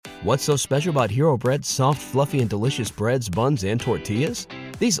What's so special about Hero Bread's soft, fluffy, and delicious breads, buns, and tortillas?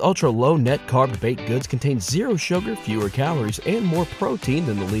 These ultra-low net-carb baked goods contain zero sugar, fewer calories, and more protein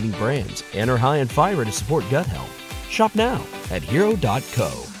than the leading brands, and are high in fiber to support gut health. Shop now at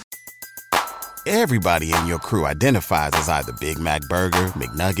Hero.co. Everybody in your crew identifies as either Big Mac Burger,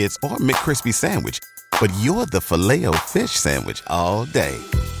 McNuggets, or McCrispy Sandwich. But you're the Filet-O-Fish Sandwich all day.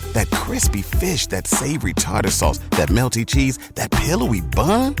 That crispy fish, that savory tartar sauce, that melty cheese, that pillowy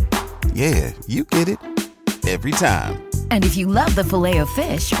bun. Yeah, you get it. Every time. And if you love the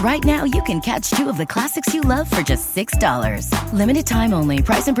Filet-O-Fish, right now you can catch two of the classics you love for just $6. Limited time only.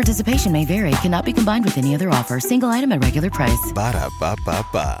 Price and participation may vary. Cannot be combined with any other offer. Single item at regular price.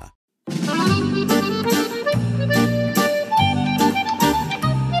 Ba-da-ba-ba-ba.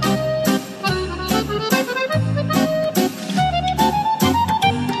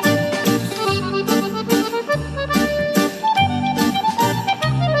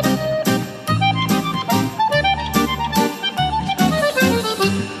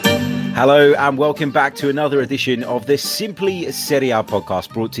 Hello and welcome back to another edition of the Simply Serie A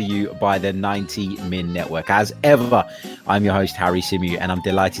podcast, brought to you by the 90 Min Network. As ever, I'm your host, Harry Symeou, and I'm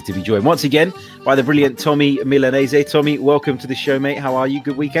delighted to be joined once again by the brilliant Tommy Milanese. Tommy, welcome to the show, mate. How are you?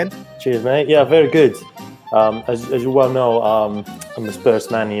 Good weekend? Cheers, mate. Yeah, very good. As you well know, I'm a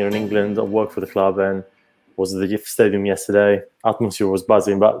Spurs man here in England. I work for the club and was at the stadium yesterday. Atmosphere was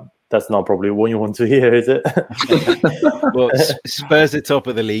buzzing, but that's not probably what you want to hear, is it? Well, Spurs at top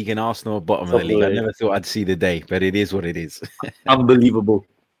of the league and Arsenal bottom of the league. I never thought I'd see the day, but it is what it is. Unbelievable.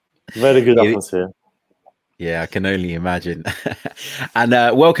 Very good atmosphere. Yeah, I can only imagine. And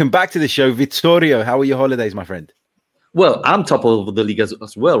welcome back to the show, Vittorio. How are your holidays, my friend? Well, I'm top of the league as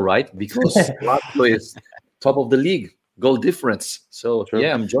well, right? Because Lazio is top of the league, goal difference. So, True.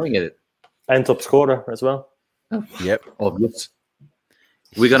 Yeah, I'm enjoying it. And top scorer as well. Yep. Obvious.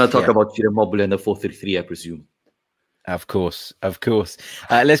 We're going to talk about Ciro Immobile and the 4-3-3, I presume. Of course.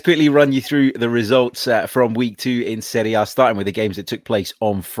 Let's quickly run you through the results from week 2 in Serie A, starting with the games that took place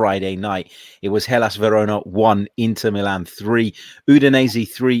on Friday night. It was Hellas Verona 1, Inter Milan 3, Udinese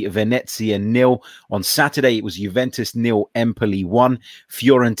 3, Venezia 0. On Saturday, it was Juventus 0, Empoli 1.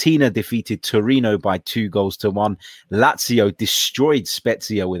 Fiorentina defeated Torino by 2-1. Lazio destroyed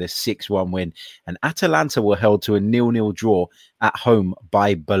Spezia with a 6-1 win. And Atalanta were held to a 0-0 draw at home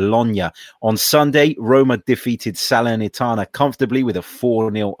by Bologna. On Sunday, Roma defeated Salernitana comfortably with a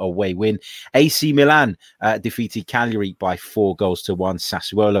 4-0 away win. AC Milan defeated Cagliari by 4-1.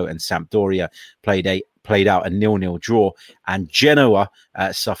 Sassuolo and Sampdoria played out a 0-0 draw, and Genoa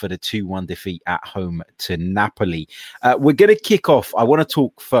suffered a 2-1 defeat at home to Napoli. We're going to kick off. I want to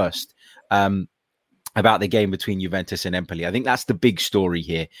talk first about the game between Juventus and Empoli. I think that's the big story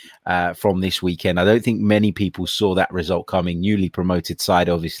here from this weekend. I don't think many people saw that result coming. Newly promoted side,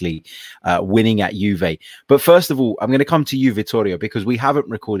 obviously, winning at Juve. But first of all, I'm going to come to you, Vittorio, because we haven't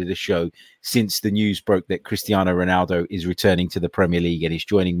recorded a show since the news broke that Cristiano Ronaldo is returning to the Premier League and is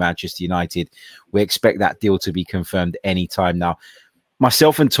joining Manchester United. We expect that deal to be confirmed anytime now.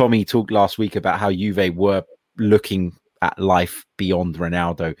 Myself and Tommy talked last week about how Juve were looking at life beyond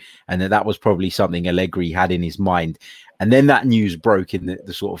Ronaldo, and that was probably something Allegri had in his mind. And then that news broke in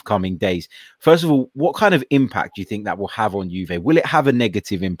the sort of coming days. First of all, what kind of impact do you think that will have on Juve? Will it have a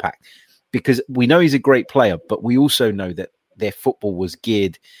negative impact? Because we know he's a great player, but we also know that their football was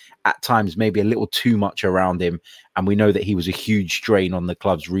geared at times maybe a little too much around him, and we know that he was a huge strain on the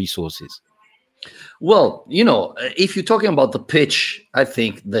club's resources. Well, if you're talking about the pitch, I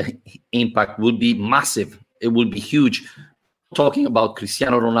think the impact would be massive. It would be huge. Talking about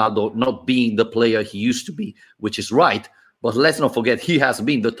Cristiano Ronaldo not being the player he used to be, which is right. But let's not forget, he has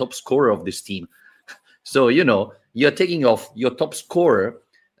been the top scorer of this team. So, you're taking off your top scorer.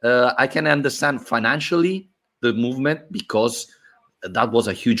 I can understand financially the movement because that was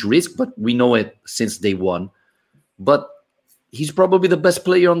a huge risk, but we know it since day one. But he's probably the best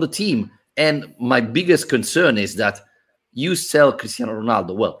player on the team. And my biggest concern is that you sell Cristiano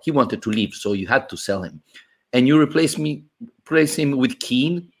Ronaldo. Well, he wanted to leave, so you had to sell him. And you replace him with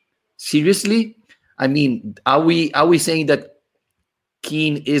Keane? Seriously? I mean, are we saying that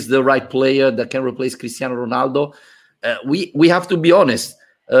Keane is the right player that can replace Cristiano Ronaldo? We have to be honest.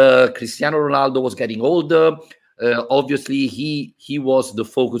 Cristiano Ronaldo was getting older. Obviously, he was the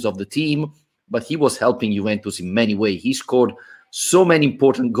focus of the team, but he was helping Juventus in many ways. He scored so many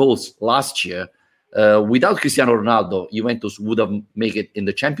important goals last year. Without Cristiano Ronaldo, Juventus would have made it in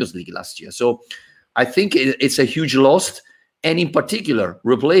the Champions League last year. So I think it's a huge loss, and in particular,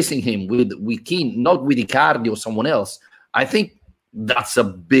 replacing him with Keane, not with Icardi or someone else, I think that's a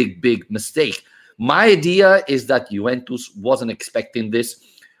big, big mistake. My idea is that Juventus wasn't expecting this.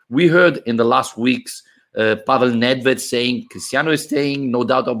 We heard in the last weeks Pavel Nedved saying Cristiano is staying, no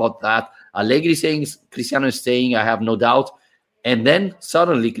doubt about that. Allegri saying Cristiano is staying, I have no doubt. And then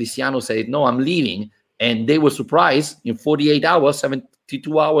suddenly Cristiano said, no, I'm leaving. And they were surprised in 48 hours,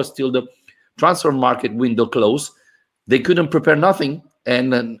 72 hours till the transfer market window closed. They couldn't prepare nothing.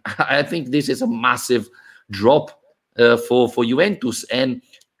 And I think this is a massive drop for Juventus. And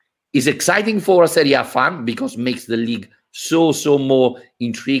it's exciting for a Serie A fan because it makes the league so more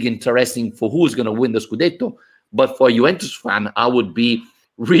intriguing, interesting for who's going to win the Scudetto. But for a Juventus fan, I would be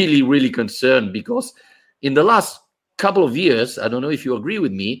really, really concerned because in the last couple of years, I don't know if you agree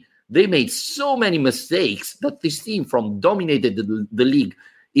with me, they made so many mistakes that this team from dominated the league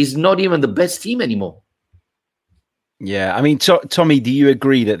is not even the best team anymore. Yeah, I mean, Tommy, do you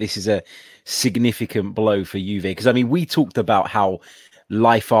agree that this is a significant blow for Juve? Because, I mean, we talked about how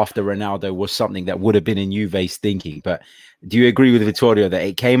life after Ronaldo was something that would have been in Juve's thinking. But do you agree with Vittorio that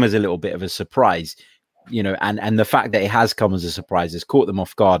it came as a little bit of a surprise, you know, and the fact that it has come as a surprise has caught them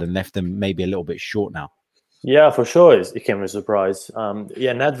off guard and left them maybe a little bit short now? Yeah, for sure, it came as a surprise.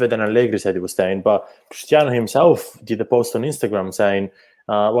 Nedved and Allegri said he was staying, but Cristiano himself did a post on Instagram saying,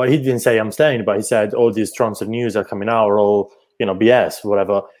 well, he didn't say I'm staying, but he said all these transfer news are coming out are all, you know, BS,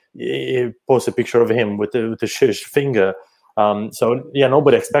 whatever. He posted a picture of him with the shush finger. So yeah,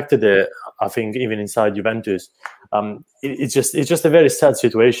 nobody expected it. I think even inside Juventus, it's just a very sad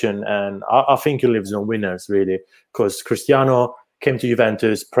situation, and I think he lives on winners really, because Cristiano came to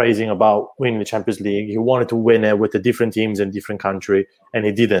Juventus praising about winning the Champions League. He wanted to win it with the different teams in different country, and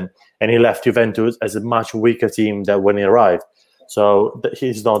he didn't. And he left Juventus as a much weaker team than when he arrived. So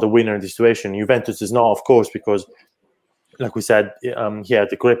he's not the winner in this situation. Juventus is not, of course, because, like we said, he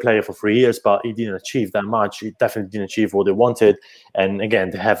had a great player for 3 years, but he didn't achieve that much. He definitely didn't achieve what they wanted. And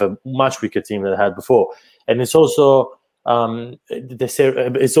again, they have a much weaker team than they had before. And it's also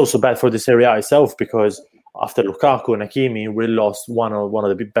it's also bad for the Serie A itself, because after Lukaku and Hakimi, we lost one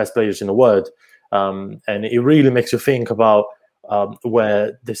of the best players in the world. And it really makes you think about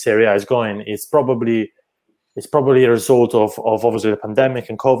where the Serie A is going. It's probably a result of obviously the pandemic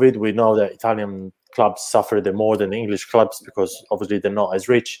and COVID. We know that Italian clubs suffered more than the English clubs because obviously they're not as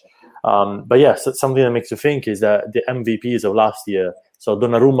rich. But yes, something that makes you think is that the MVPs of last year, so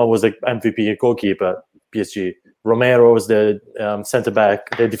Donnarumma was the MVP goalkeeper, PSG. Romero was the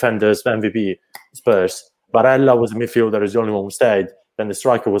centre-back, the defenders, MVP, Spurs. Barella was a midfielder, is the only one who stayed. Then the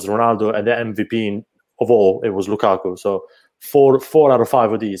striker was Ronaldo, and the MVP of all, it was Lukaku. So four out of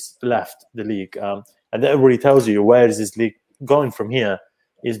 5 of these left the league. And that really tells you where is this league going from here.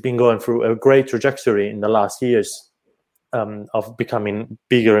 It's been going through a great trajectory in the last years of becoming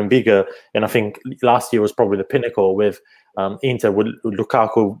bigger and bigger. And I think last year was probably the pinnacle with Inter, with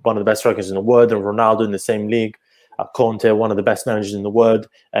Lukaku, one of the best strikers in the world, and Ronaldo in the same league. Conte, one of the best managers in the world.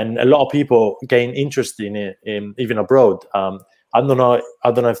 And a lot of people gain interest in it, even abroad. I don't know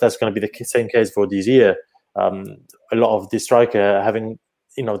if that's going to be the same case for this year. A lot of the striker having,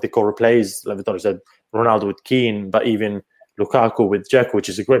 they could replace, like Vittorio said, Ronaldo with Keane, but even Lukaku with Dzeko, which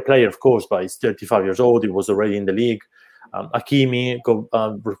is a great player, of course, but he's 35 years old. He was already in the league. Hakimi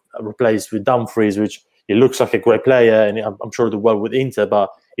replaced with Dumfries, which he looks like a great player, and I'm sure the well with Inter, but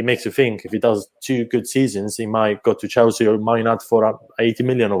it makes you think if he does 2 good seasons, he might go to Chelsea or Man United for 80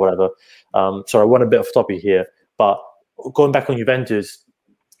 million or whatever. So I want a bit of topic here, but going back on Juventus,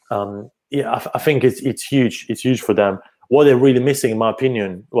 I think it's huge. It's huge for them. What they're really missing, in my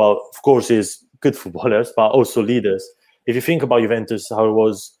opinion, well, of course, is good footballers, but also leaders. If you think about Juventus, how it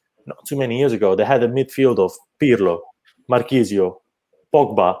was not too many years ago, they had a midfield of Pirlo, Marchisio,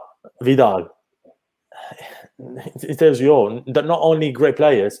 Pogba, Vidal. It tells you all that not only great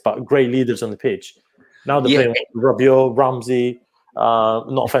players, but great leaders on the pitch. Now they're playing with Rabiot, Ramsey.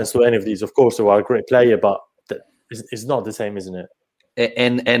 No offense to any of these, of course, they are a great player, but it's not the same, isn't it?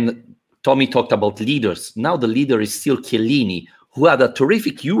 And Tommy talked about leaders. Now the leader is still Chiellini, who had a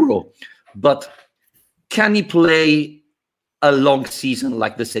terrific Euro, but can he play a long season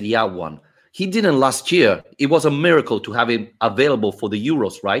like the Serie A one? He didn't last year. It was a miracle to have him available for the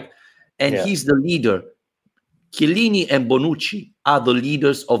Euros, right? And he's the leader. Chiellini and Bonucci are the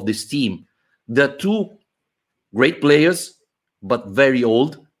leaders of this team. They're 2 great players, but very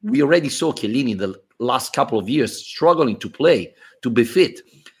old. We already saw Chiellini the last couple of years struggling to play, to be fit.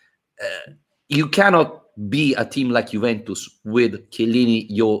 You cannot be a team like Juventus with Chiellini,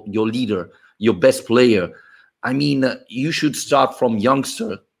 your leader, your best player. I mean, you should start from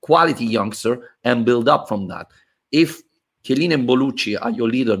quality youngster, and build up from that. If Chiellini and Bonucci are your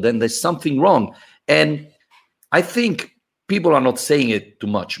leader, then there's something wrong. And I think people are not saying it too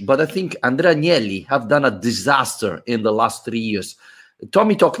much, but I think Andrea Agnelli have done a disaster in the last 3 years.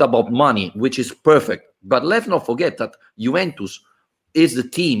 Tommy talked about money, which is perfect. But let's not forget that Juventus is the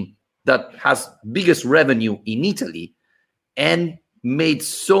team that has biggest revenue in Italy and made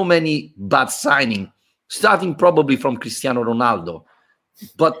so many bad signings, starting probably from Cristiano Ronaldo.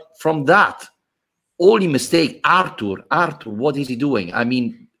 But from that, only mistake, Arthur, what is he doing? I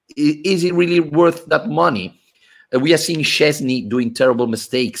mean, is it really worth that money? We are seeing Szczesny doing terrible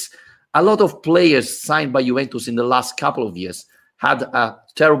mistakes. A lot of players signed by Juventus in the last couple of years had a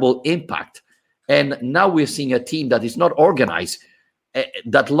terrible impact. And now we're seeing a team that is not organized,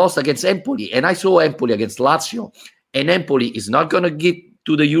 that lost against Empoli. And I saw Empoli against Lazio. And Empoli is not going to get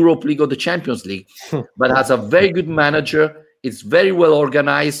to the Europa League or the Champions League, but has a very good manager. It's very well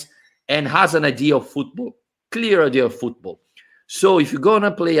organized and has an idea of football, clear idea of football. So if you're going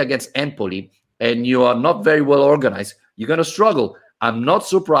to play against Empoli and you are not very well organized, you're going to struggle. I'm not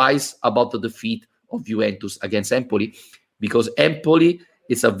surprised about the defeat of Juventus against Empoli, because Empoli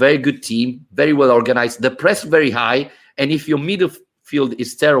is a very good team, very well organized. The press very high. And if your midfield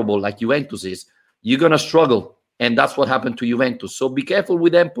is terrible, like Juventus is, you're going to struggle. And that's what happened to Juventus. So be careful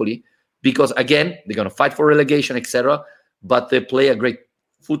with Empoli, because, again, they're going to fight for relegation, etc. But they play a great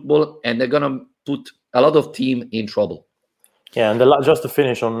football, and they're going to put a lot of team in trouble. Yeah, and just to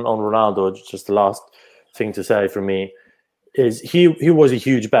finish on Ronaldo, just the last thing to say for me is he was a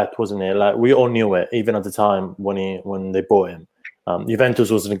huge bet, wasn't he? Like, we all knew it, even at the time when they bought him. Juventus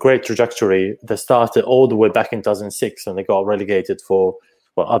was in a great trajectory. They started all the way back in 2006, and they got relegated for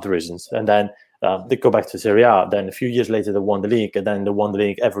other reasons. And then they go back to Serie A. Then a few years later, they won the league, and then they won the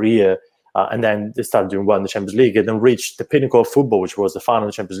league every year. And then they started doing well in the Champions League, and then reached the pinnacle of football, which was the final of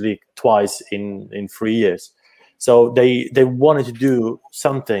the Champions League twice in 3 years. So they wanted to do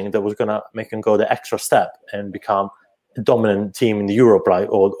something that was going to make them go the extra step and become a dominant team in the Europe, right,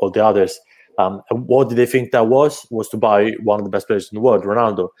 or the others. And what did they think that was? Was to buy one of the best players in the world,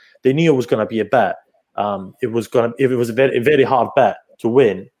 Ronaldo. They knew it was going to be a bet. It was a very, very hard bet to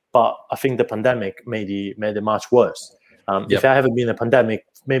win, but I think the pandemic made it much worse. If there hadn't been a pandemic,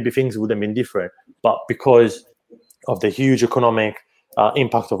 maybe things would have been different. But because of the huge economic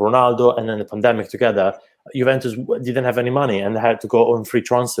impact of Ronaldo and then the pandemic together, Juventus didn't have any money and they had to go on free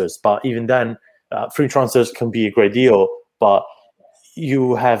transfers. But even then, free transfers can be a great deal, but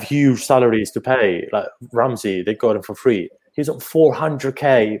you have huge salaries to pay. Like Ramsey, they got him for free. He's on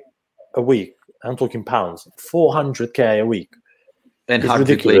 400k a week. I'm talking pounds. 400k a week. And it's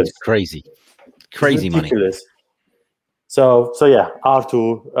ridiculous. Crazy money. So yeah, Arthur,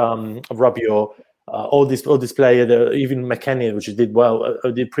 Rabiot, all these players, even McKennie, which did well,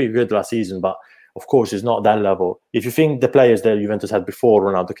 did pretty good last season, but of course it's not that level. If you think the players that Juventus had before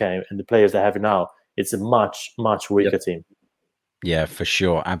Ronaldo came and the players they have now, it's a much weaker team. Yeah, for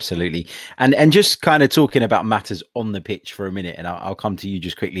sure, absolutely. And just kind of talking about matters on the pitch for a minute, and I'll come to you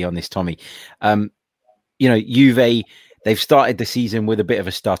just quickly on this, Tommy. Juve, they've started the season with a bit of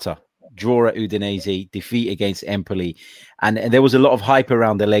a stutter. Draw at Udinese, defeat against Empoli. And there was a lot of hype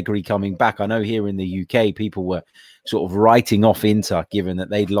around Allegri coming back. I know here in the UK, people were sort of writing off Inter, given that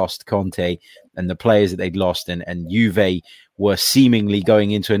they'd lost Conte and the players that they'd lost. And Juve were seemingly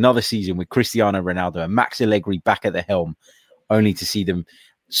going into another season with Cristiano Ronaldo and Max Allegri back at the helm, only to see them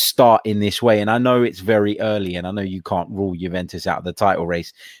start in this way. And I know it's very early, and I know you can't rule Juventus out of the title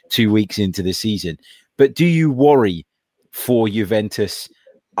race 2 weeks into the season. But do you worry for Juventus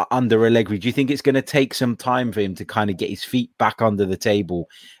under Allegri? Do you think it's going to take some time for him to kind of get his feet back under the table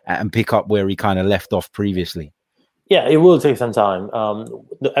and pick up where he kind of left off previously? Yeah, it will take some time.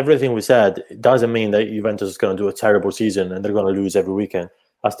 Everything we said doesn't mean that Juventus is going to do a terrible season and they're going to lose every weekend.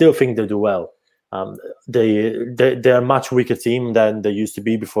 I still think they'll do well. They're a much weaker team than they used to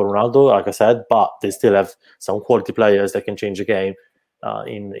be before Ronaldo, like I said, but they still have some quality players that can change the game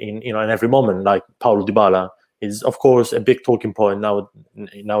in every moment, like Paulo Dybala. Is of course a big talking point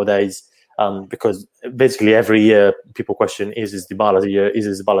nowadays, because basically every year people question, is this Dybala's year? Is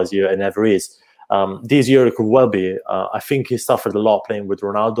this Dybala's year? And never is. This year it could well be. I think he suffered a lot playing with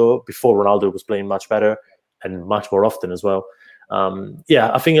Ronaldo before Ronaldo was playing much better and much more often as well.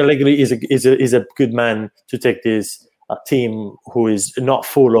 I think Allegri is a good man to take this team who is not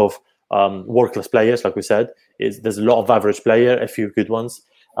full of world-class players, like we said. There's a lot of average player, a few good ones.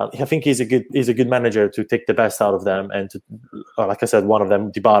 I think he's a good manager to take the best out of them, and to, like I said, one of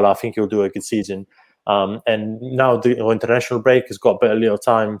them, Dybala, I think he'll do a good season. And now the international break has got a little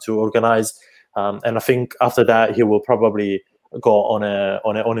time to organize, and I think after that he will probably go on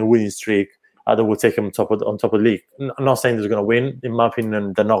a winning streak that will take him on top of the league. I'm not saying they're going to win. In my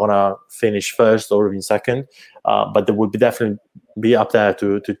opinion, they're not going to finish first or even second, but they would definitely be up there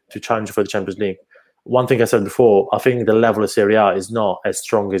to challenge for the Champions League. one thing I said before, I think the level of Serie A is not as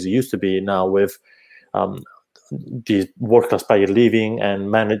strong as it used to be now, with the world-class players leaving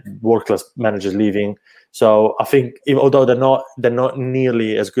and world-class managers leaving. So I think, although they're not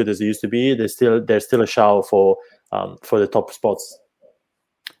nearly as good as they used to be, there's still a shout for the top spots.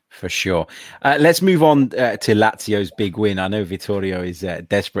 For sure. Let's move on to Lazio's big win. I know Vittorio is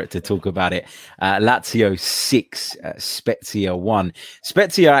desperate to talk about it. Lazio 6, Spezia 1.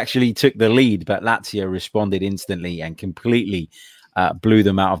 Spezia actually took the lead, but Lazio responded instantly and completely blew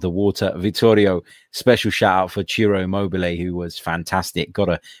them out of the water. Vittorio, special shout out for Ciro Immobile, who was fantastic. Got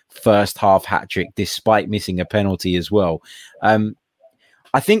a first half hat trick despite missing a penalty as well.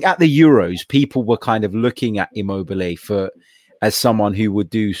 I think at the Euros, people were kind of looking at Immobile as someone who would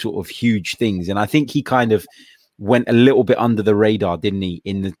do sort of huge things. And I think he kind of went a little bit under the radar, didn't he,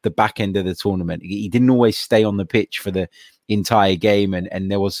 in the back end of the tournament. He didn't always stay on the pitch for the entire game. And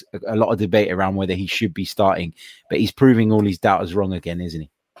there was a lot of debate around whether he should be starting. But he's proving all his doubters wrong again, isn't he?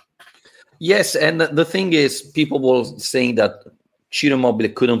 Yes, and the thing is, people were saying that Ciro Immobile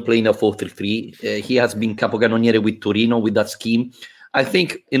couldn't play in a 4-3-3. He has been capocannoniere with Torino with that scheme. I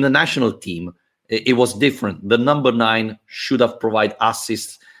think in the national team, it was different. The number 9 should have provided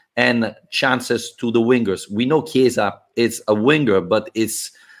assists and chances to the wingers. We know Chiesa is a winger, but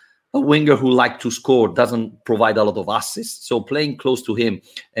it's a winger who likes to score, doesn't provide a lot of assists. So playing close to him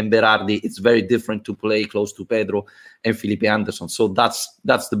and Berardi, it's very different to play close to Pedro and Felipe Anderson. So that's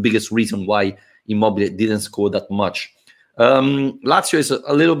the biggest reason why Immobile didn't score that much. Lazio is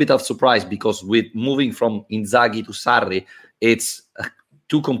a little bit of surprise, because with moving from Inzaghi to Sarri, it's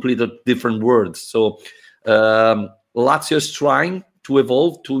two completely different worlds. So Lazio is trying to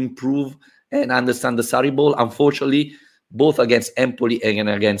evolve, to improve and understand the Sarri ball. Unfortunately, both against Empoli and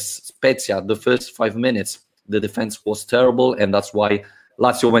against Spezia, the first 5 minutes, the defense was terrible, and that's why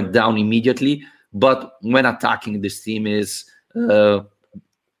Lazio went down immediately. But when attacking, this team is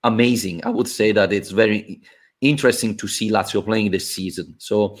amazing. I would say that it's very interesting to see Lazio playing this season.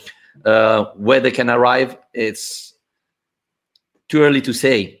 So where they can arrive, it's too early to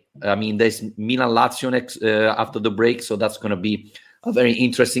say. I mean, there's Milan-Lazio next after the break, so that's going to be a very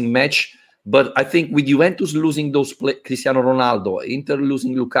interesting match. But I think with Juventus losing Cristiano Ronaldo, Inter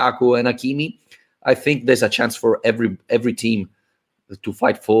losing Lukaku and Hakimi, I think there's a chance for every team to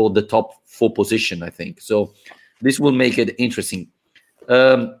fight for the top 4 position, I think. So this will make it interesting.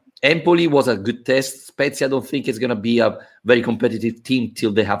 Empoli was a good test. Spezia, I don't think it's going to be a very competitive team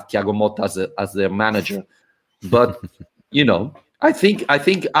till they have Thiago Motta as their manager. But, you know, I think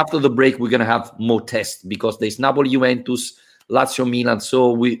after the break, we're going to have more tests, because there's Napoli, Juventus, Lazio, Milan.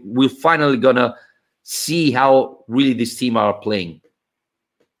 So we're finally going to see how really this team are playing.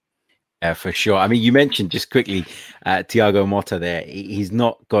 Yeah, for sure. I mean, you mentioned just quickly Thiago Motta there. He's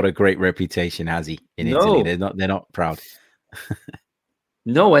not got a great reputation, has he, in Italy? They're not proud.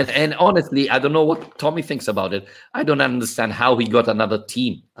 No, and honestly, I don't know what Tommy thinks about it. I don't understand how he got another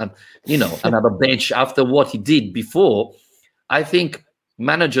team and, another bench after what he did before. I think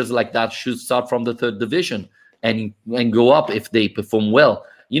managers like that should start from the 3rd division and go up if they perform well.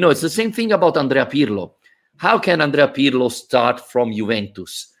 It's the same thing about Andrea Pirlo. How can Andrea Pirlo start from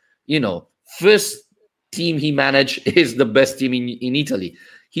Juventus? First team he managed is the best team in Italy.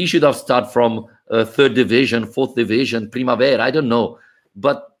 He should have started from 3rd division, 4th division, Primavera, I don't know.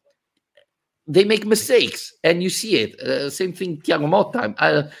 But they make mistakes, and you see it. Same thing, Thiago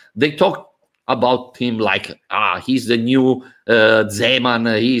Motta. They talk about him like, he's the new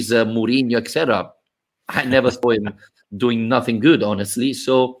Zeman, he's Mourinho, etc. I never saw him doing nothing good, honestly.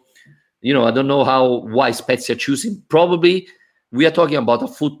 So, I don't know why Spezia choose him. Probably we are talking about a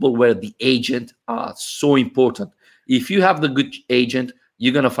football where the agent are so important. If you have the good agent,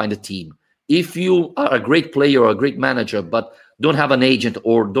 you're going to find a team. If you are a great player or a great manager, but don't have an agent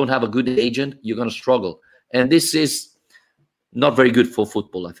or don't have a good agent, you're going to struggle. And this is not very good for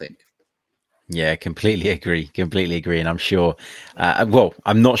football, I think. Yeah, completely agree. And I'm sure,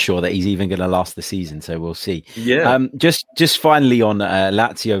 I'm not sure that he's even going to last the season. So we'll see. Yeah. Just finally on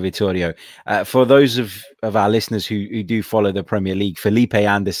Lazio, Vittorio, for those of our listeners who do follow the Premier League, Felipe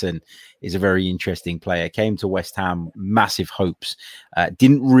Anderson is a very interesting player. Came to West Ham, massive hopes,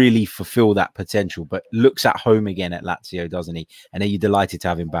 didn't really fulfill that potential, but looks at home again at Lazio, doesn't he? And are you delighted to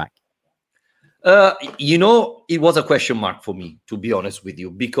have him back? It was a question mark for me, to be honest with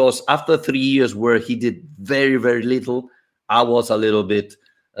you, because after 3 years where he did very, very little, I was a little bit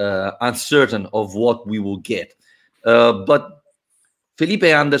uncertain of what we will get. But Felipe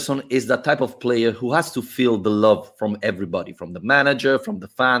Anderson is the type of player who has to feel the love from everybody, from the manager, from the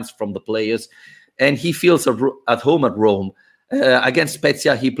fans, from the players. And he feels at home at Rome. Against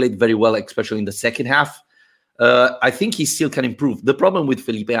Spezia, he played very well, especially in the second half. I think he still can improve. The problem with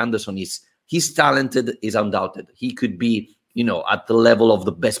Felipe Anderson is he's talented, is undoubted. He could be, at the level of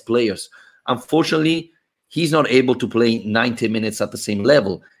the best players. Unfortunately, he's not able to play 90 minutes at the same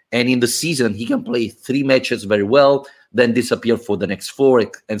level. And in the season, he can play 3 matches very well, then disappear for the next 4,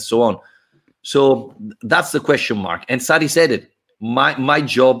 and so on. So that's the question mark. And Sarri said it. My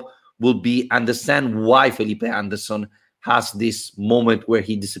job will be understand why Felipe Anderson has this moment where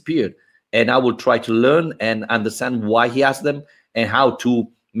he disappeared. And I will try to learn and understand why he has them and how to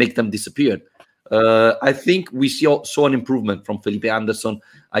make them disappear. I think we saw an improvement from Felipe Anderson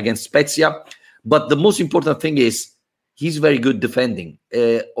against Spezia. But the most important thing is he's very good defending.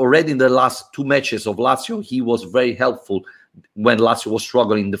 Already in the last 2 matches of Lazio, he was very helpful when Lazio was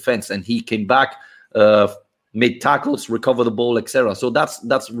struggling in defense. And he came back, made tackles, recovered the ball, etc. So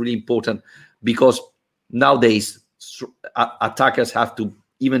that's really important because nowadays attackers have to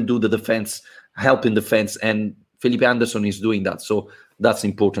even do the defense, help in defense, and Felipe Anderson is doing that. So that's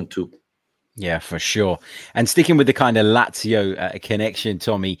important too. Yeah, for sure. And sticking with the kind of Lazio connection,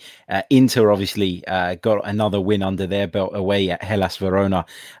 Tommy, Inter obviously got another win under their belt away at Hellas Verona.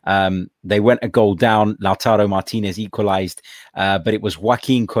 They went a goal down. Lautaro Martinez equalized, but it was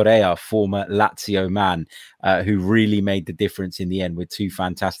Joaquin Correa, former Lazio man, who really made the difference in the end with 2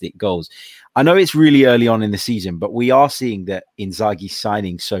 fantastic goals. I know it's really early on in the season, but we are seeing that Inzaghi's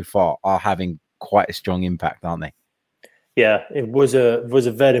signings so far are having quite a strong impact, aren't they? Yeah, it was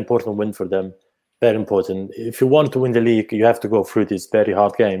a very important win for them. Very important. If you want to win the league, you have to go through these very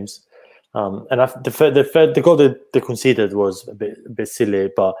hard games. And the goal that they conceded was a bit silly.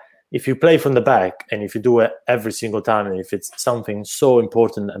 But if you play from the back and if you do it every single time, and if it's something so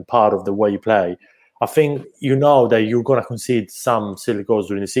important and part of the way you play, I think that you're going to concede some silly goals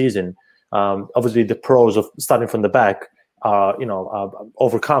during the season. Obviously, the pros of starting from the back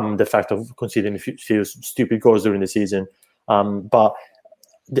overcome the fact of conceding a few stupid goals during the season. But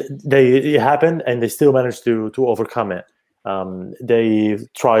it happened, and they still managed to overcome it. They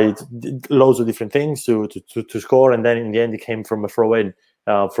tried loads of different things to score, and then in the end, it came from a throw-in,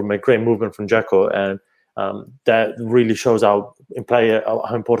 from a great movement from Dzeko, and that really shows how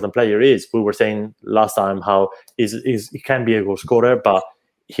important player is. We were saying last time how he can be a goal scorer, but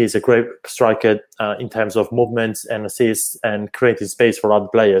he's a great striker in terms of movements and assists and creating space for other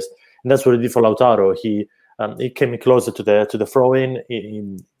players. And that's what he did for Lautaro. He came closer to the throw-in.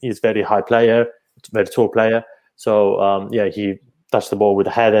 He's a very high player, very tall player. So, he touched the ball with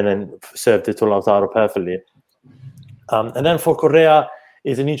the head and then served it to Lautaro perfectly. And then for Correa,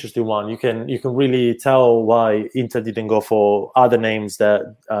 it's an interesting one. You can really tell why Inter didn't go for other names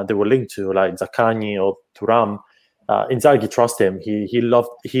that they were linked to, like Zaccagni or Thuram. Inzaghi trusts him.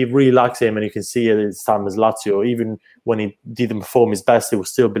 He really likes him, and you can see it at his time as Lazio. Even when he didn't perform his best, he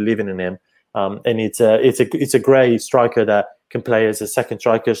was still believing in him. And it's a great striker that can play as a second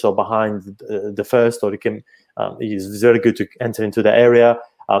striker, so behind the first, or he's very good to enter into the area.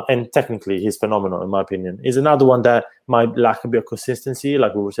 And technically, he's phenomenal in my opinion. He's another one that might lack a bit of consistency,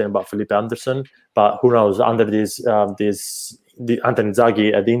 like we were saying about Felipe Anderson. But who knows? Under the Anthony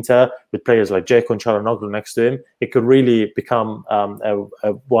Inzaghi at Inter, with players like Dzeko and Çalhanoğlu next to him, it could really become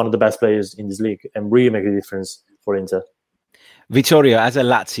one of the best players in this league and really make a difference for Inter. Vittorio, as a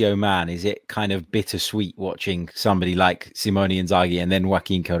Lazio man, is it kind of bittersweet watching somebody like Simone Inzaghi and then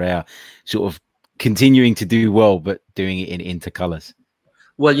Joaquin Correa sort of continuing to do well, but doing it in Inter colours?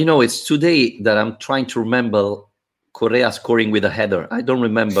 Well, it's today that I'm trying to remember Correa scoring with a header. I don't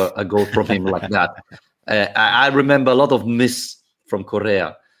remember a goal from him like that. I remember a lot of miss from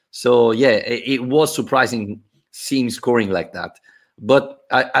Correa. So, it was surprising seeing him scoring like that. But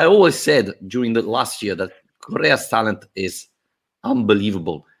I always said during the last year that Correa's talent is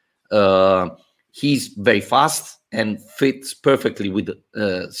unbelievable. He's very fast and fits perfectly with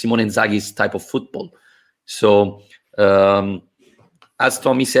Simone Inzaghi's type of football. So, as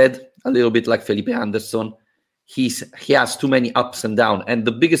Tommy said, a little bit like Felipe Anderson, he has too many ups and downs. And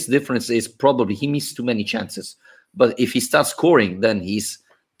the biggest difference is probably he missed too many chances. But if he starts scoring, then he's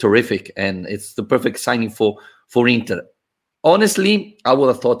terrific. And it's the perfect signing for Inter. Honestly, I would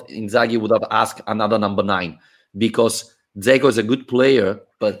have thought Inzaghi would have asked another number 9 because Dzeko is a good player,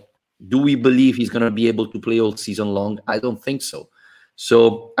 but do we believe he's going to be able to play all season long? I don't think so.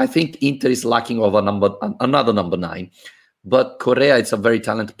 So I think Inter is lacking of another number 9. But Correa is a very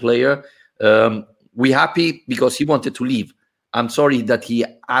talented player. We're happy because he wanted to leave. I'm sorry that he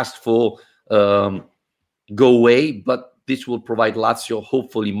asked for go away, but this will provide Lazio,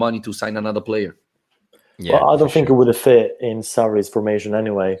 hopefully, money to sign another player. Yeah, well, I don't think it would have fit in Sarri's formation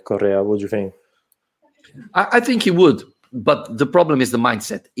anyway, Correa. What do you think? I think he would. but the problem is the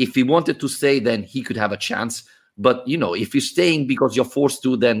mindset. If he wanted to stay, then he could have a chance. But, if you're staying because you're forced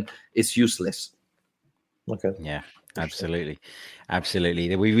to, then it's useless. Okay. Yeah, absolutely.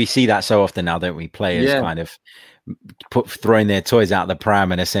 Absolutely. We see that so often now, don't we? Players kind of throwing their toys out the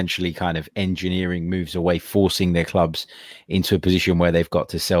pram and essentially kind of engineering moves away, forcing their clubs into a position where they've got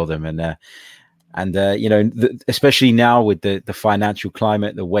to sell them. And especially now with the financial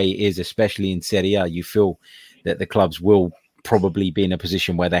climate, the way it is, especially in Serie A, you feel that the clubs will probably be in a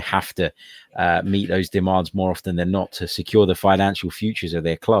position where they have to meet those demands more often than not to secure the financial futures of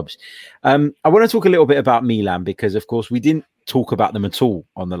their clubs. I want to talk a little bit about Milan because, of course, we didn't talk about them at all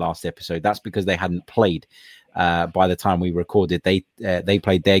on the last episode. That's because they hadn't played by the time we recorded. They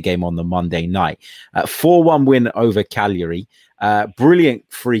played their game on the Monday night. 4-1 win over Cagliari. Brilliant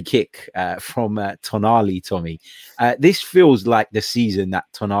free kick from Tonali, Tommy. This feels like the season that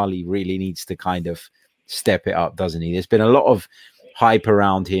Tonali really needs to kind of step it up, doesn't he? There's been a lot of hype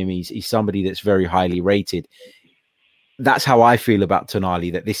around him. He's somebody that's very highly rated. That's how I feel about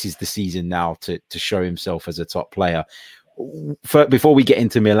Tonali, that this is the season now to show himself as a top player. Before we get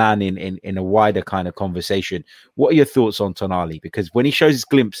into Milan in a wider kind of conversation, what are your thoughts on Tonali? Because when he shows his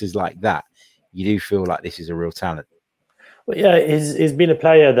glimpses like that, you do feel like this is a real talent. Well, yeah, he's been a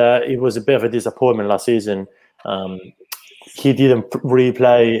player that it was a bit of a disappointment last season. He didn't really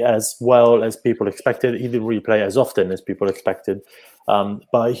play as well as people expected. He didn't really play as often as people expected.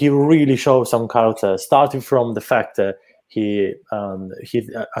 But he really showed some character, starting from the fact that he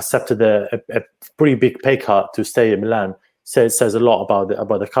accepted a pretty big pay cut to stay in Milan. Says a lot about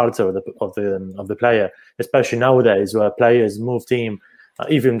the character of the player, especially nowadays where players move team,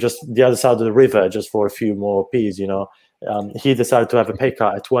 even just the other side of the river, just for a few more P's. He decided to have a pay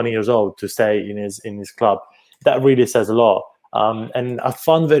cut at 20 years old to stay in his club. That really says a lot. And I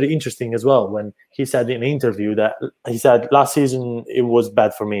found very interesting as well when he said in an interview that he said last season it was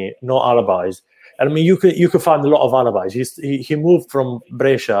bad for me, no alibis. And I mean, you could find a lot of alibis. He moved from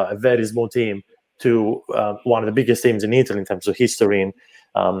Brescia, a very small team, to one of the biggest teams in Italy in terms of history,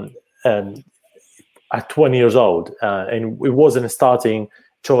 and at 20 years old, and it wasn't a starting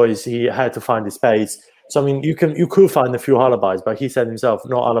choice. He had to find his space. So I mean, you could find a few alibis, but he said himself,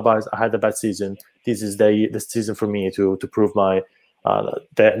 "No alibis. I had a bad season. This is the season for me to prove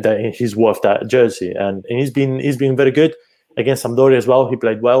that he's worth that jersey." And he's been very good against Sampdoria as well. He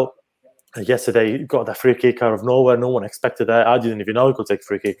played well. Yesterday, he got that free kick out of nowhere. No one expected that. I didn't even know he could take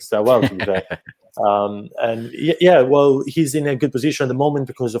free kicks that well, to be fair. Well, he's in a good position at the moment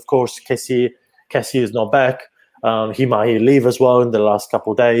because, of course, Kessie is not back. He might leave as well in the last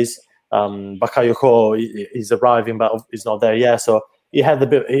couple of days. Bakayoko is arriving, but is not there yet. So he had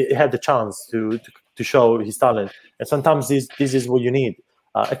the chance to show his talent. And sometimes this is what you need.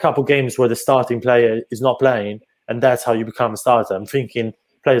 A couple of games where the starting player is not playing, and that's how you become a starter. I'm thinking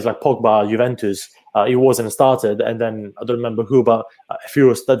players like Pogba, Juventus, he wasn't started, and then I don't remember who, but a few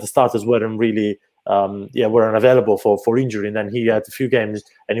of the starters weren't really weren't available for injury, and then he had a few games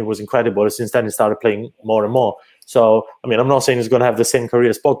and it was incredible. Since then he started playing more and more. So I mean, I'm not saying he's going to have the same career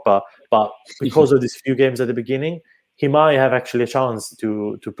as Pogba, but because of these few games at the beginning, he might have actually a chance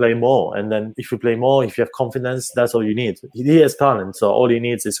to play more. And then if you play more, if you have confidence, that's all you need. He has talent, so all he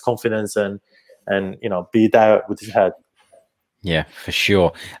needs is confidence and be there with his head. Yeah, for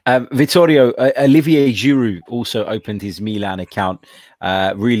sure. Vittorio, Olivier Giroud also opened his Milan account.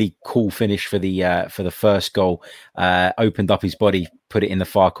 Really cool finish for the first goal. Opened up his body, put it in the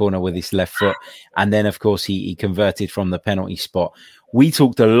far corner with his left foot, and then of course he converted from the penalty spot. We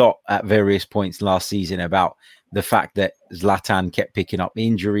talked a lot at various points last season about the fact that Zlatan kept picking up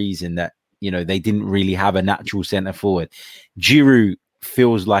injuries and that they didn't really have a natural centre forward. Giroud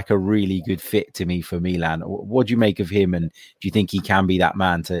feels like a really good fit to me for Milan. What do you make of him, and do you think he can be that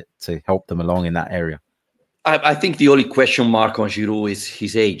man to help them along in that area? I think the only question mark on Giroud is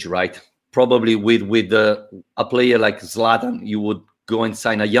his age, right? Probably with a player like Zlatan, you would go and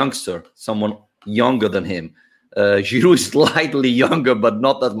sign a youngster, someone younger than him. Giroud is slightly younger, but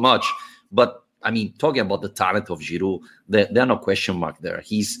not that much. But I mean, talking about the talent of Giroud, there are no question mark there.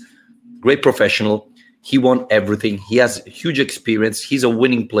 He's great professional. He won everything. He has huge experience. He's a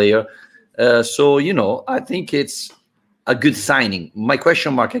winning player. So, I think it's a good signing. My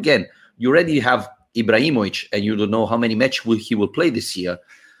question mark, again, you already have Ibrahimovic, and you don't know how many matches he will play this year.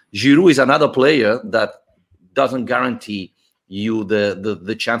 Giroud is another player that doesn't guarantee you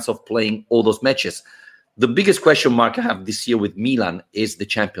the chance of playing all those matches. The biggest question mark I have this year with Milan is the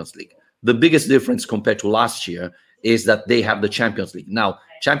Champions League. The biggest difference compared to last year is that they have the Champions League. Now,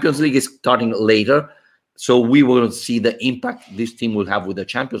 Champions League is starting later, so we will see the impact this team will have with the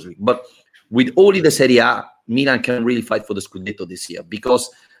Champions League. But with only the Serie A, Milan can really fight for the Scudetto this year,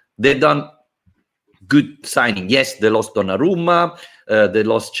 because they've done good signing. Yes, they lost Donnarumma, they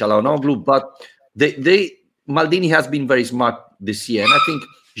lost Çalhanoğlu, but Maldini has been very smart this year, and I think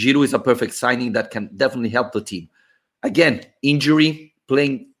Giroud is a perfect signing that can definitely help the team. Again, injury,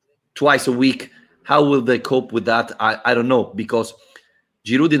 playing twice a week, how will they cope with that? I don't know, because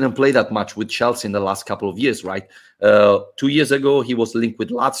Giroud didn't play that much with Chelsea in the last couple of years, right? 2 years ago, he was linked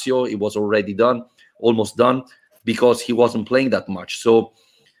with Lazio. It was already done, almost done, because he wasn't playing that much. So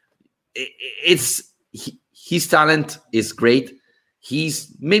his talent is great.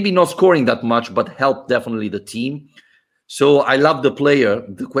 He's maybe not scoring that much, but helped definitely the team. So I love the player.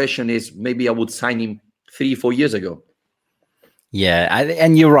 The question is, maybe I would sign him 3-4 years ago. Yeah,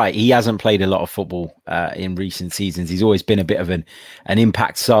 and you're right. He hasn't played a lot of football in recent seasons. He's always been a bit of an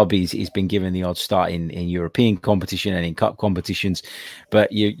impact sub. He's been given the odd start in European competition and in cup competitions.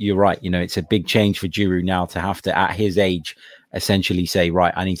 But you're right. It's a big change for Giroud now to have to, at his age, essentially say,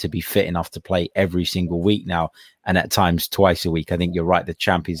 right, I need to be fit enough to play every single week now, and at times twice a week. I think you're right. The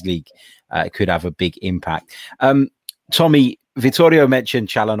Champions League could have a big impact. Tommy, Vittorio mentioned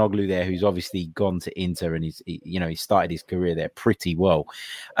Çalhanoğlu there, who's obviously gone to Inter, and he started his career there pretty well.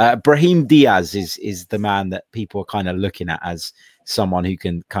 Brahim Diaz is the man that people are kind of looking at as someone who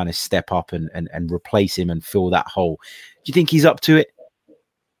can kind of step up and replace him and fill that hole. Do you think he's up to it?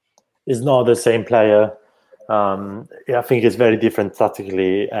 He's not the same player. I think it's very different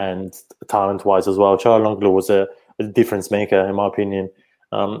tactically and talent-wise as well. Çalhanoğlu was a difference maker, in my opinion.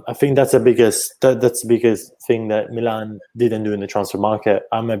 I think that's the biggest thing that Milan didn't do in the transfer market.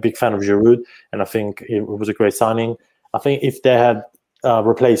 I'm a big fan of Giroud, and I think it was a great signing. I think if they had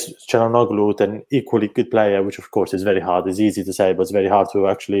replaced Çalhanoğlu with an equally good player, which of course is very hard, it's easy to say, but it's very hard to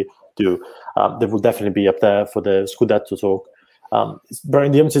actually do, they would definitely be up there for the Scudetto talk.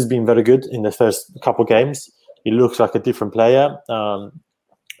 Brahim Diaz has been very good in the first couple games. He looks like a different player,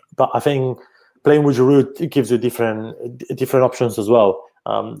 but I think playing with Giroud, it gives you different options as well.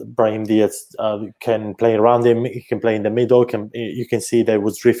 Brahim Diaz can play around him. He can play in the middle. You can see they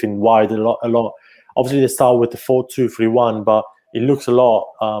was drifting wide a lot. Obviously, they start with the 4-2-3-1, but it looks a lot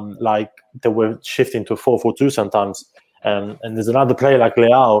like they were shifting to 4-4-2 sometimes. And there's another player like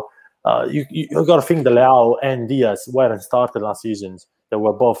Leao. You got to think that Leao and Diaz weren't started last season. They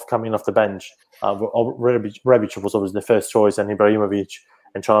were both coming off the bench. Rebic was always the first choice, and Ibrahimovic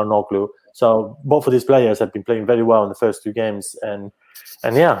and Çalhanoğlu. So both of these players have been playing very well in the first two games, and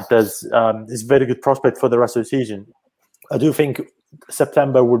yeah, there's this very good prospect for the rest of the season. I do think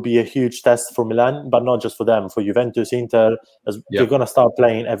September would be a huge test for Milan, but not just for them, for Juventus, Inter. They're going to start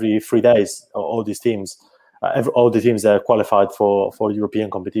playing every 3 days. All these teams, all the teams that are qualified for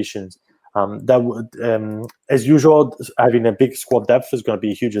European competitions. That would, as usual, having a big squad depth is going to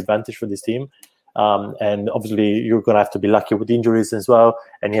be a huge advantage for this team. And obviously, you're going to have to be lucky with injuries as well,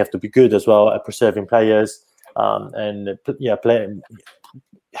 and you have to be good as well at preserving players.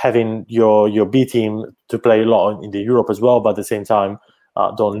 Having your B team to play a lot in the Europe as well, but at the same time,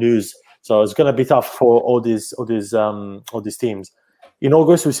 don't lose. So it's going to be tough for all these teams. In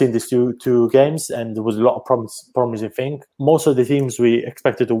August, we've seen these two games, and there was a lot of promising thing. Most of the teams we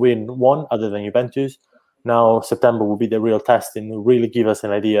expected to win won, other than Juventus. Now September will be the real test and really give us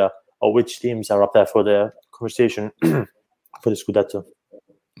an idea of which teams are up there for the conversation for the Scudetto.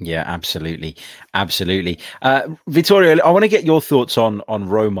 Yeah, absolutely. Vittorio, I want to get your thoughts on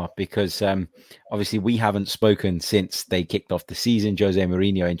Roma, because obviously we haven't spoken since they kicked off the season. Jose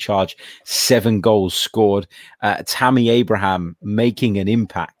Mourinho in charge, 7 goals scored. Tammy Abraham making an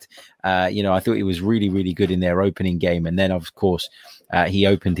impact. I thought he was really, really good in their opening game. And then, of course, he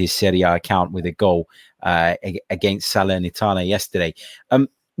opened his Serie A account with a goal against Salernitana yesterday.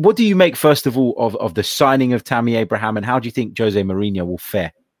 What do you make, first of all, of the signing of Tammy Abraham, and how do you think Jose Mourinho will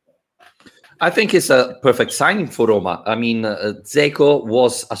fare? I think it's a perfect signing for Roma. I mean, Dzeko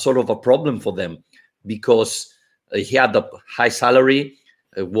was a sort of a problem for them because he had a high salary,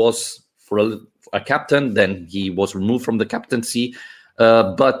 was for a captain, then he was removed from the captaincy.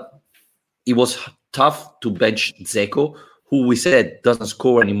 But it was tough to bench Dzeko, who we said doesn't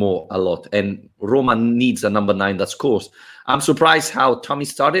score anymore a lot. And Roma needs a number 9 that scores. I'm surprised how Tommy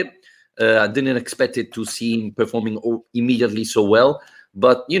started. I didn't expect it to see him performing immediately so well.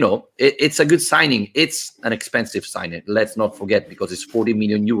 But, it's a good signing. It's an expensive signing. Let's not forget, because it's 40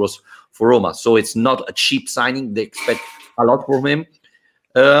 million euros for Roma. So it's not a cheap signing. They expect a lot from him.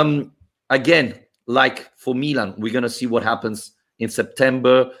 Again, like for Milan, we're going to see what happens in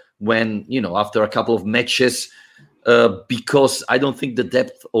September when, after a couple of matches, because I don't think the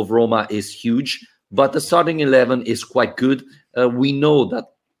depth of Roma is huge, but the starting 11 is quite good. We know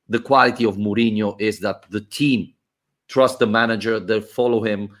that the quality of Mourinho is that the team trusts the manager, they follow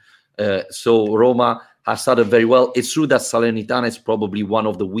him. So Roma has started very well. It's true that Salernitana is probably one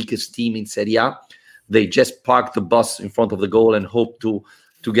of the weakest teams in Serie A. They just parked the bus in front of the goal and hoped to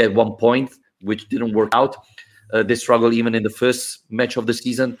get 1 point, which didn't work out. They struggled even in the first match of the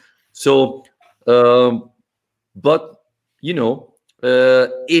season. So, but you know,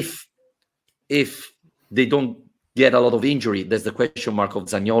 if they don't get a lot of injury, there's the question mark of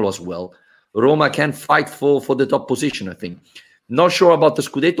Zaniolo as well. Roma can fight for the top position, I think. Not sure about the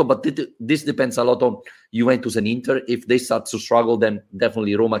Scudetto, but this depends a lot on Juventus and Inter. If they start to struggle, then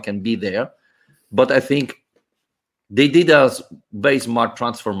definitely Roma can be there. But I think they did a very smart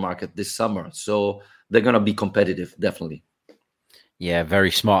transfer market this summer, so they're going to be competitive, definitely. Yeah,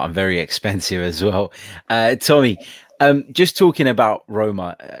 very smart and very expensive as well. Tommy, just talking about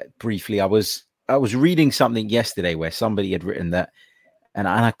Roma briefly, I was reading something yesterday where somebody had written that, and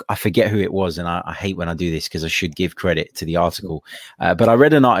I forget who it was, and I hate when I do this because I should give credit to the article. But I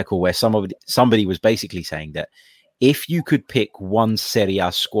read an article where somebody was basically saying that if you could pick one Serie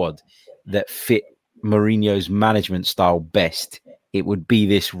A squad that fit Mourinho's management style best, it would be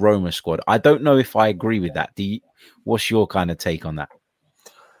this Roma squad. I don't know if I agree with that. What's your kind of take on that?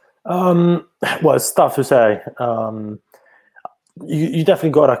 Well, it's tough to say. You definitely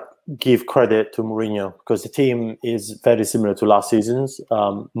got to give credit to Mourinho because the team is very similar to last season's,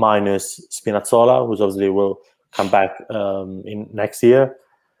 minus Spinazzola, who obviously will come back in next year.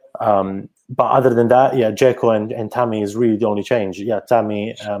 But other than that, yeah, Dzeko and Tammy is really the only change. Yeah,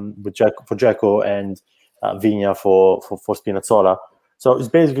 Tammy with Dzeko and Vigna for Spinazzola. So it's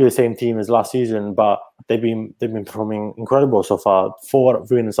basically the same team as last season, but they've been performing incredible so far. 4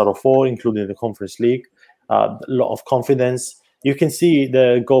 wins out of 4, including the Conference League. A lot of confidence. You can see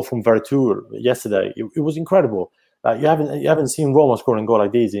the goal from Vertu yesterday. It was incredible. You haven't seen Roma scoring a goal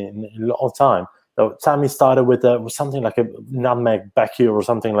like this in a lot of time. So Tammy started with something like a nutmeg back here or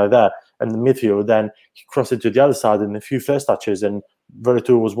something like that, and the midfield. Then he crossed it to the other side in a few first touches, and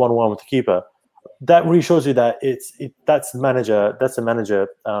Vertu was 1-1 with the keeper. That really shows you that that's a manager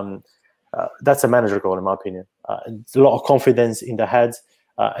goal, in my opinion. It's a lot of confidence in the head,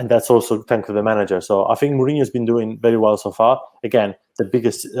 and that's also thanks to the manager. So I think Mourinho's been doing very well so far. Again, the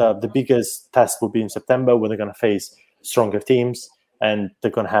biggest test will be in September when they're going to face stronger teams, and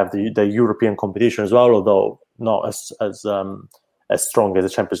they're going to have the European competition as well, although not as strong as the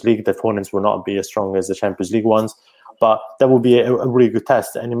Champions League. The opponents will not be as strong as the Champions League ones, but that will be a really good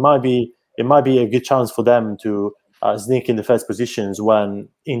test, and it might be a good chance for them to sneak in the first positions when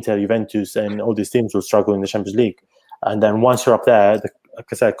Inter, Juventus, and all these teams will struggle in the Champions League. And then once you're up there, like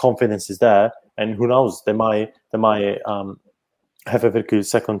I said, confidence is there, and who knows, they might have a very good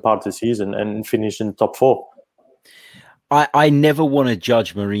second part of the season and finish in the top 4. I never want to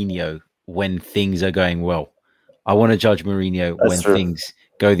judge Mourinho when things are going well. I want to judge Mourinho when things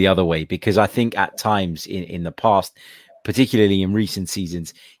go the other way, because I think at times in the past, particularly in recent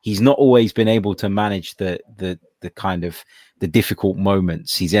seasons, he's not always been able to manage the kind of the difficult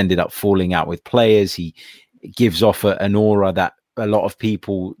moments. He's ended up falling out with players. He gives off an aura that a lot of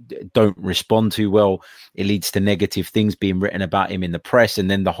people don't respond to well. It leads to negative things being written about him in the press, and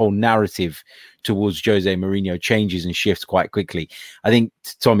then the whole narrative towards Jose Mourinho changes and shifts quite quickly. I think,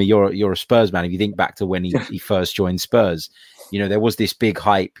 Tommy, you're a Spurs man. If you think back to when he first joined Spurs, there was this big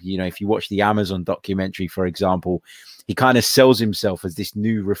hype. If you watch the Amazon documentary, for example, he kind of sells himself as this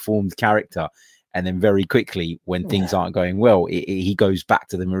new reformed character. And then very quickly, when things aren't going well, he goes back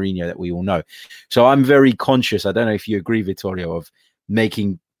to the Mourinho that we all know. So I'm very conscious. I don't know if you agree, Vittorio, of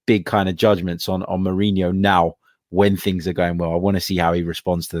making big kind of judgments on Mourinho now when things are going well. I want to see how he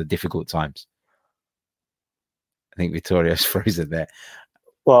responds to the difficult times. I think Vittorio's frozen there.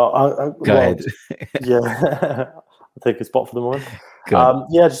 Well, go ahead. Yeah, I'll take a spot for the moment. I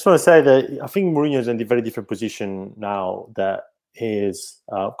just want to say that I think Mourinho's in a very different position now that is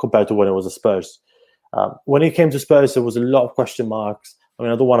compared to when it was a Spurs. When he came to Spurs, there was a lot of question marks. I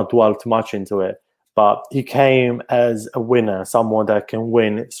mean, I don't want to dwell too much into it, but he came as a winner, someone that can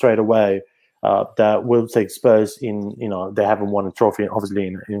win straight away, that will take Spurs in, they haven't won a trophy,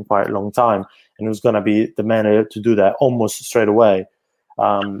 obviously, in quite a long time, and it was going to be the manager to do that almost straight away.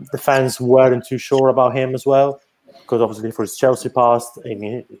 The fans weren't too sure about him as well, because obviously for his Chelsea past,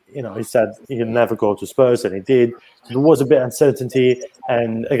 and he said he'd never go to Spurs, and he did. So there was a bit of uncertainty,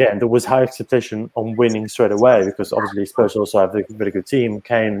 and again, there was high expectation on winning straight away, because obviously Spurs also have a very good team,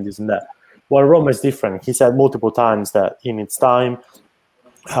 Kane, and this and that. Well, Roma is different. He said multiple times that he needs time.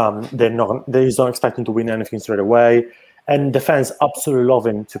 He's not expecting to win anything straight away, and the fans absolutely love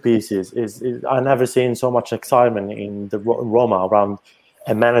him to pieces. I never seen so much excitement in Roma around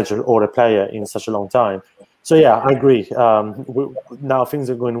a manager or a player in such a long time. So yeah, I agree. Now things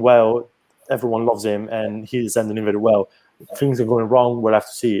are going well. Everyone loves him, and he's handling very well. Things are going wrong. We'll have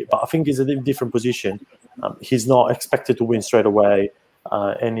to see. But I think he's in a different position. He's not expected to win straight away,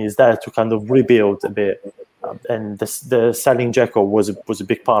 and he's there to kind of rebuild a bit. And the selling Dzeko was a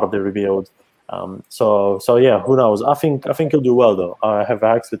big part of the rebuild. So yeah, who knows? I think he'll do well though. I have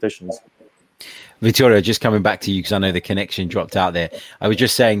high expectations. Vittorio, just coming back to you because I know the connection dropped out there. I was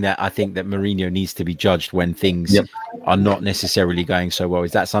just saying that I think that Mourinho needs to be judged when things are not necessarily going so well.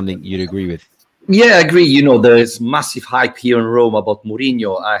 Is that something you'd agree with? Yeah, I agree. There's massive hype here in Rome about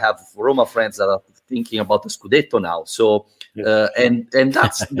Mourinho. I have Roma friends that are thinking about the Scudetto now. So, and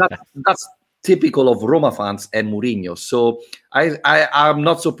that's typical of Roma fans and Mourinho. So I'm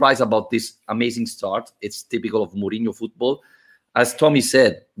not surprised about this amazing start. It's typical of Mourinho football. As Tommy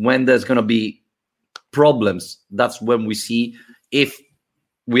said, when there's going to be problems, that's when we see if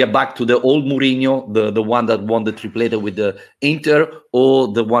we are back to the old Mourinho, the one that won the triplete with the Inter,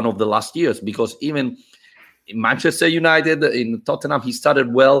 or the one of the last years. Because even in Manchester United, in Tottenham, he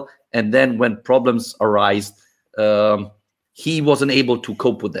started well, and then when problems arise, he wasn't able to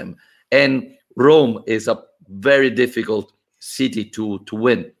cope with them. And Rome is a very difficult city to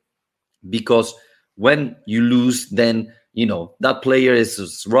win, because when you lose, then that player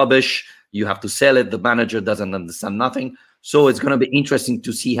is rubbish. You have to sell it. The manager doesn't understand nothing. So it's going to be interesting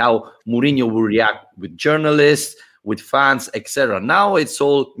to see how Mourinho will react with journalists, with fans, etc. Now it's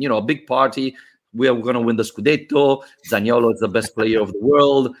all, a big party. We are going to win the Scudetto. Zaniolo is the best player of the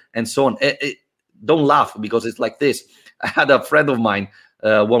world, and so on. Don't laugh, because it's like this. I had a friend of mine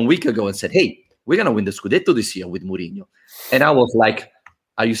 1 week ago and said, hey, we're going to win the Scudetto this year with Mourinho. And I was like,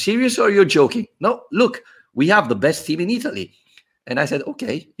 are you serious or you're joking? No, look, we have the best team in Italy. And I said,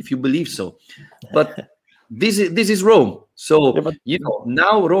 okay, if you believe so. But this is Rome. So,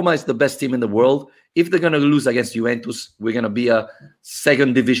 now Roma is the best team in the world. If they're going to lose against Juventus, we're going to be a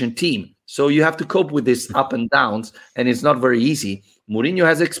second division team. So you have to cope with this up and downs, and it's not very easy. Mourinho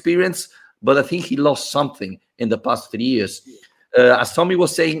has experience, but I think he lost something in the past 3 years. As Tommy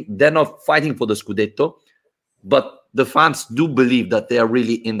was saying, they're not fighting for the Scudetto, but the fans do believe that they are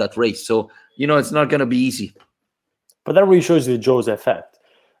really in that race. So, it's not going to be easy. But that really shows you the Jose effect.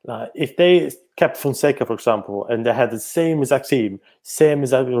 If they kept Fonseca, for example, and they had the same exact team, same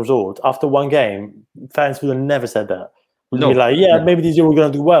exact result, after one game, fans would have never said that. Would be like, maybe this year we're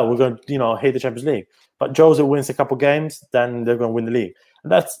going to do well. We're going to, hit the Champions League. But Jose wins a couple games, then they're going to win the league.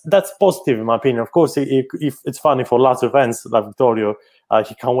 And that's positive, in my opinion. Of course, if it's funny for lots of fans like Vittorio,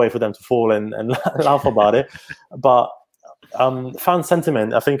 he can't wait for them to fall and laugh about it. But fan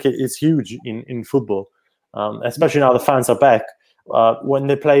sentiment, I think, is huge in football. Especially now the fans are back. When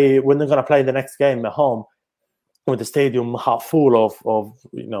they're going to play the next game at home, with the stadium half full of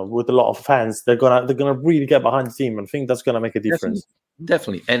with a lot of fans, they're gonna really get behind the team, and I think that's gonna make a difference.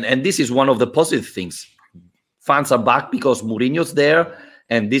 Definitely. And this is one of the positive things. Fans are back because Mourinho's there,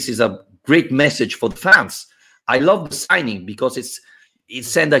 and this is a great message for the fans. I love the signing because it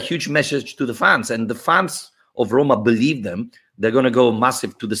sent a huge message to the fans, and the fans of Roma believe them. They're going to go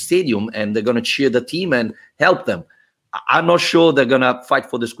massive to the stadium, and they're going to cheer the team and help them. I'm not sure they're going to fight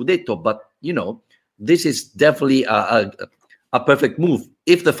for the Scudetto, but, this is definitely a perfect move.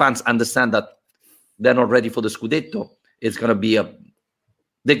 If the fans understand that they're not ready for the Scudetto, it's going to be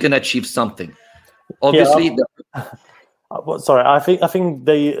they can achieve something. Obviously. Sorry, I think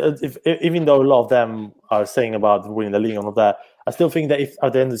they, even though a lot of them are saying about winning the league and all of that, I still think that if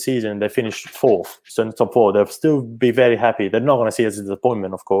at the end of the season they finish fourth, so in the top four, they'll still be very happy. They're not going to see it as a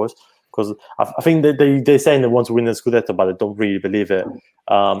disappointment, of course, because I think that they're saying they want to win the Scudetto, but they don't really believe it.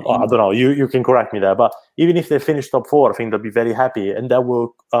 I don't know. You can correct me there, but even if they finish top four, I think they'll be very happy, and that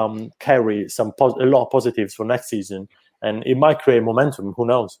will carry a lot of positives for next season, and it might create momentum. Who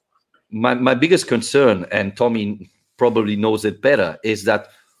knows? My biggest concern, and Tommy probably knows it better, is that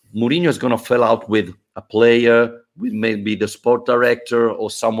Mourinho is going to fall out with a player, with maybe the sport director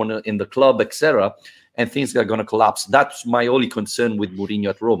or someone in the club, etc., and things are going to collapse. That's my only concern with Mourinho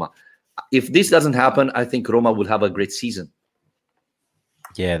at Roma. If this doesn't happen, I think Roma will have a great season.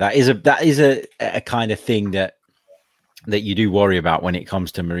 Yeah, that is a kind of thing that you do worry about when it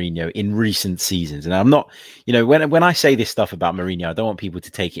comes to Mourinho in recent seasons. And I'm not, when I say this stuff about Mourinho, I don't want people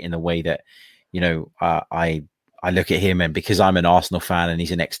to take it in a way that, I look at him, and because I'm an Arsenal fan and he's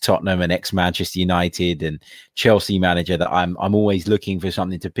an ex-Tottenham and ex-Manchester United and Chelsea manager, that I'm always looking for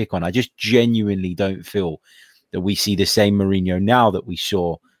something to pick on. I just genuinely don't feel that we see the same Mourinho now that we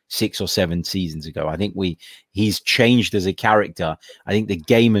saw 6 or 7 seasons ago. I think he's changed as a character. I think the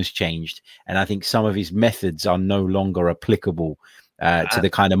game has changed, and I think some of his methods are no longer applicable to the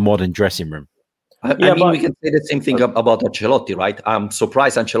kind of modern dressing room. I mean, we can say the same thing about Ancelotti, right? I'm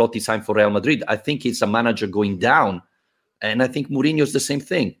surprised Ancelotti signed for Real Madrid. I think he's a manager going down, and I think Mourinho's the same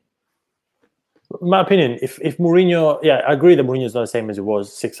thing. In my opinion, if Mourinho, I agree that Mourinho's not the same as it was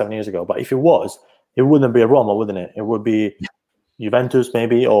 6-7 years ago. But if it was, it wouldn't be a Roma, wouldn't it? It would be Juventus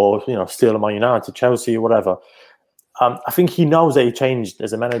maybe, or still Man United, Chelsea, whatever. I think he knows that he changed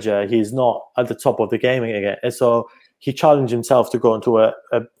as a manager. He's not at the top of the game again, and so he challenged himself to go into a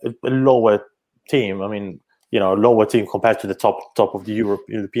lower team. I mean, lower team compared to the top of the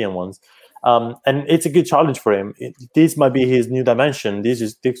European ones. And it's a good challenge for him. This might be his new dimension.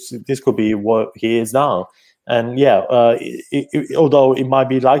 This could be what he is now. And although it might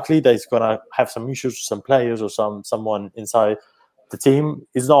be likely that he's gonna have some issues with some players or someone inside the team,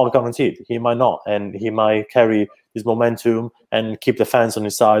 it's not guaranteed. He might not, and he might carry his momentum and keep the fans on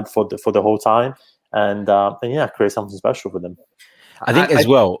his side for the whole time, and create something special for them. I think as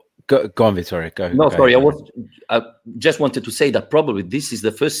well. Go on, Vittorio. Go sorry. I just wanted to say that probably this is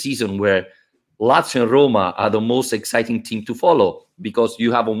the first season where Lazio and Roma are the most exciting team to follow, because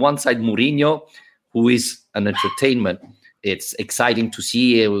you have on one side Mourinho, who is an entertainment. It's exciting to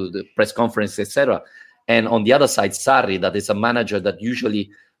see the press conference, etc. And on the other side, Sarri, that is a manager that usually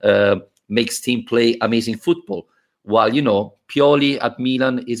makes team play amazing football. While Pioli at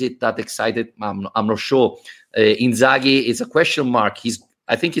Milan, is it that excited? I'm not sure. Inzaghi is a question mark.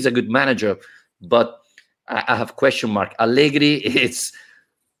 I think he's a good manager, but I have question mark. Allegri, it's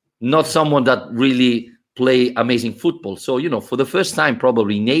not someone that really play amazing football. So, for the first time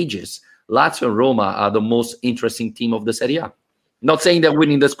probably in ages, Lazio and Roma are the most interesting team of the Serie A. Not saying they're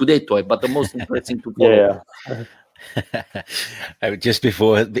winning the Scudetto, but the most interesting to follow. Just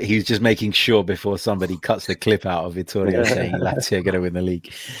before, he's just making sure before somebody cuts the clip out of Vittorio saying Lazio are going to win the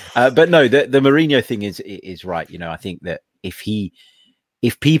league. But no, the Mourinho thing is right. I think that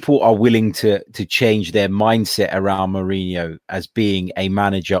if people are willing to change their mindset around Mourinho as being a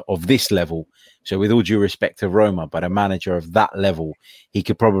manager of this level, so with all due respect to Roma, but a manager of that level, he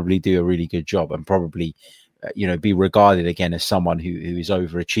could probably do a really good job and probably, be regarded again as someone who is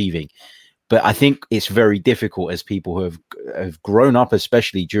overachieving. But I think it's very difficult as people who have grown up,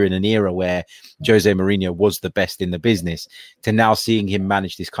 especially during an era where Jose Mourinho was the best in the business, to now seeing him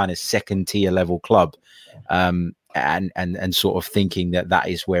manage this kind of second tier level club. And sort of thinking that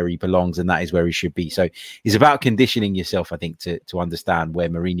is where he belongs and that is where he should be. So it's about conditioning yourself, I think, to understand where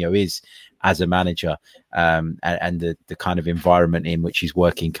Mourinho is as a manager and the kind of environment in which he's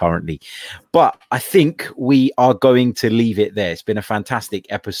working currently. But I think we are going to leave it there. It's been a fantastic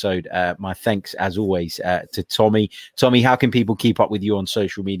episode. My thanks, as always, to Tommy. Tommy, how can people keep up with you on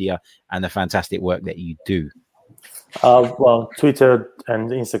social media and the fantastic work that you do? Twitter and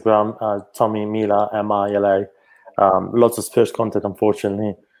Instagram, Tommy Mila, Mila. Lots of Spurs content,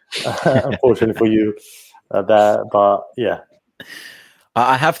 unfortunately for you there, but yeah.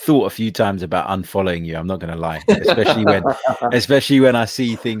 I have thought a few times about unfollowing you. I'm not going to lie, especially when I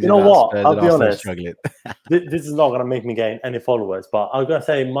see things. You know what? Spurs I'll be honest. Struggling. This is not going to make me gain any followers, but I'm going to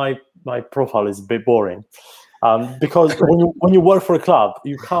say my profile is a bit boring, because when you work for a club,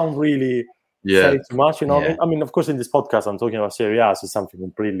 you can't really say too much. I mean, of course, in this podcast, I'm talking about Serie A, so something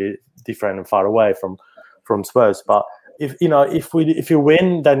completely different and far away from Spurs. But if you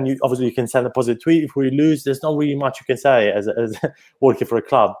win, then you can send a positive tweet. If we lose, there's not really much you can say as working for a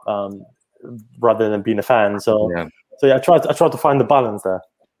club, rather than being a fan. So I try to find the balance there.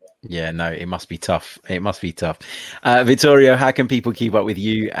 Yeah, no, it must be tough. Vittorio, how can people keep up with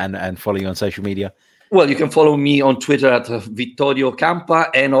you and follow you on social media? Well, you can follow me on Twitter at Vittorio Campa.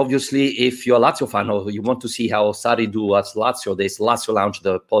 And obviously, if you're a Lazio fan or you want to see how Sarri do at Lazio, there's Lazio Lounge,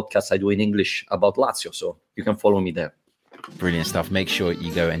 the podcast I do in English about Lazio. So you can follow me there. Brilliant stuff. Make sure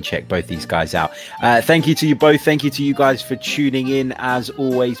you go and check both these guys out. Thank you to you both. Thank you to you guys for tuning in. As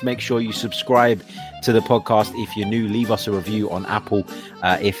always, make sure you subscribe to the podcast. If you're new, leave us a review on Apple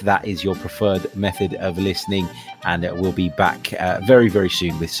if that is your preferred method of listening. And we'll be back very, very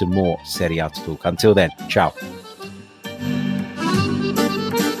soon with some more Serie A to talk. Until then, ciao.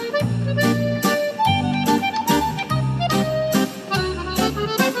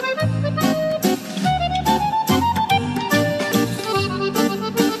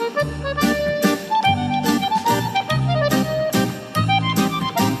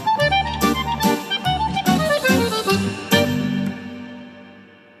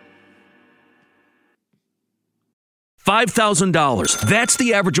 $5,000. That's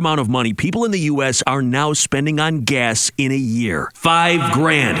the average amount of money people in the U.S. are now spending on gas in a year.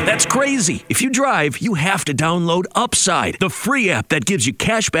 $5,000. That's crazy. If you drive, you have to download Upside, the free app that gives you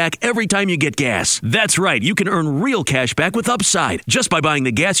cash back every time you get gas. That's right. You can earn real cash back with Upside just by buying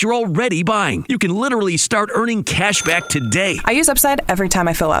the gas you're already buying. You can literally start earning cash back today. I use Upside every time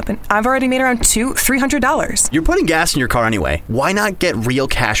I fill up, and I've already made around $200-$300. You're putting gas in your car anyway. Why not get real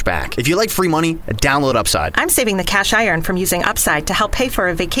cash back? If you like free money, download Upside. I'm saving the cash I earn from using Upside to help pay for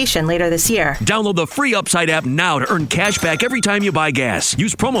a vacation later this year. Download the free Upside app now to earn cash back every time you buy gas.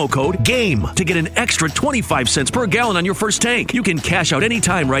 Use promo code GAME to get an extra 25 cents per gallon on your first tank. You can cash out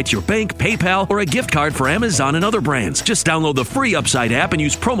anytime right to your bank, PayPal, or a gift card for Amazon and other brands. Just download the free Upside app and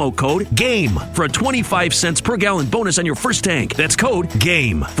use promo code GAME for a 25 cents per gallon bonus on your first tank. That's code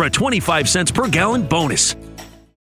GAME for a 25 cents per gallon bonus.